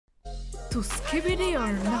To skibidi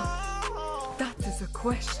or not? That is a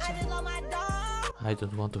question. I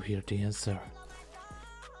don't want to hear the answer.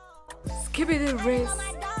 Skibidi Riz,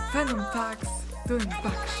 Venom Tags, doing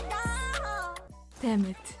backshots. Damn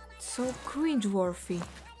it, so cringe-worthy.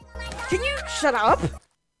 Can you shut up?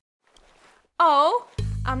 Oh,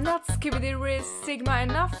 I'm not Skibidi Riz Sigma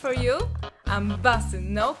enough for you. I'm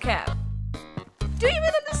busting no cap. Do you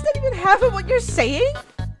even understand even half of what you're saying?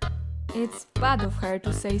 It's bad of her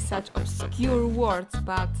to say such obscure words,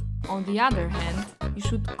 but on the other hand, you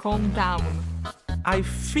should calm down. I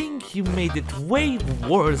think you made it way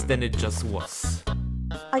worse than it just was.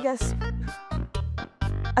 I guess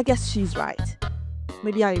she's right.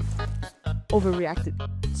 Maybe I've overreacted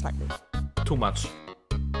slightly. Too much.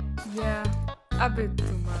 Yeah, a bit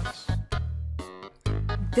too much.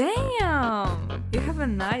 Damn! You have a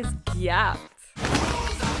nice gap.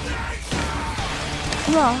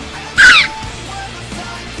 Yeah.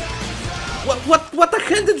 What the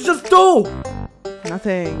hell did you just do?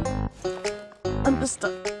 Nothing. I'm just a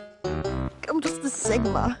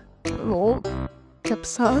Sigma. Oh, kept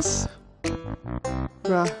sus.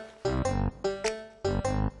 Bruh.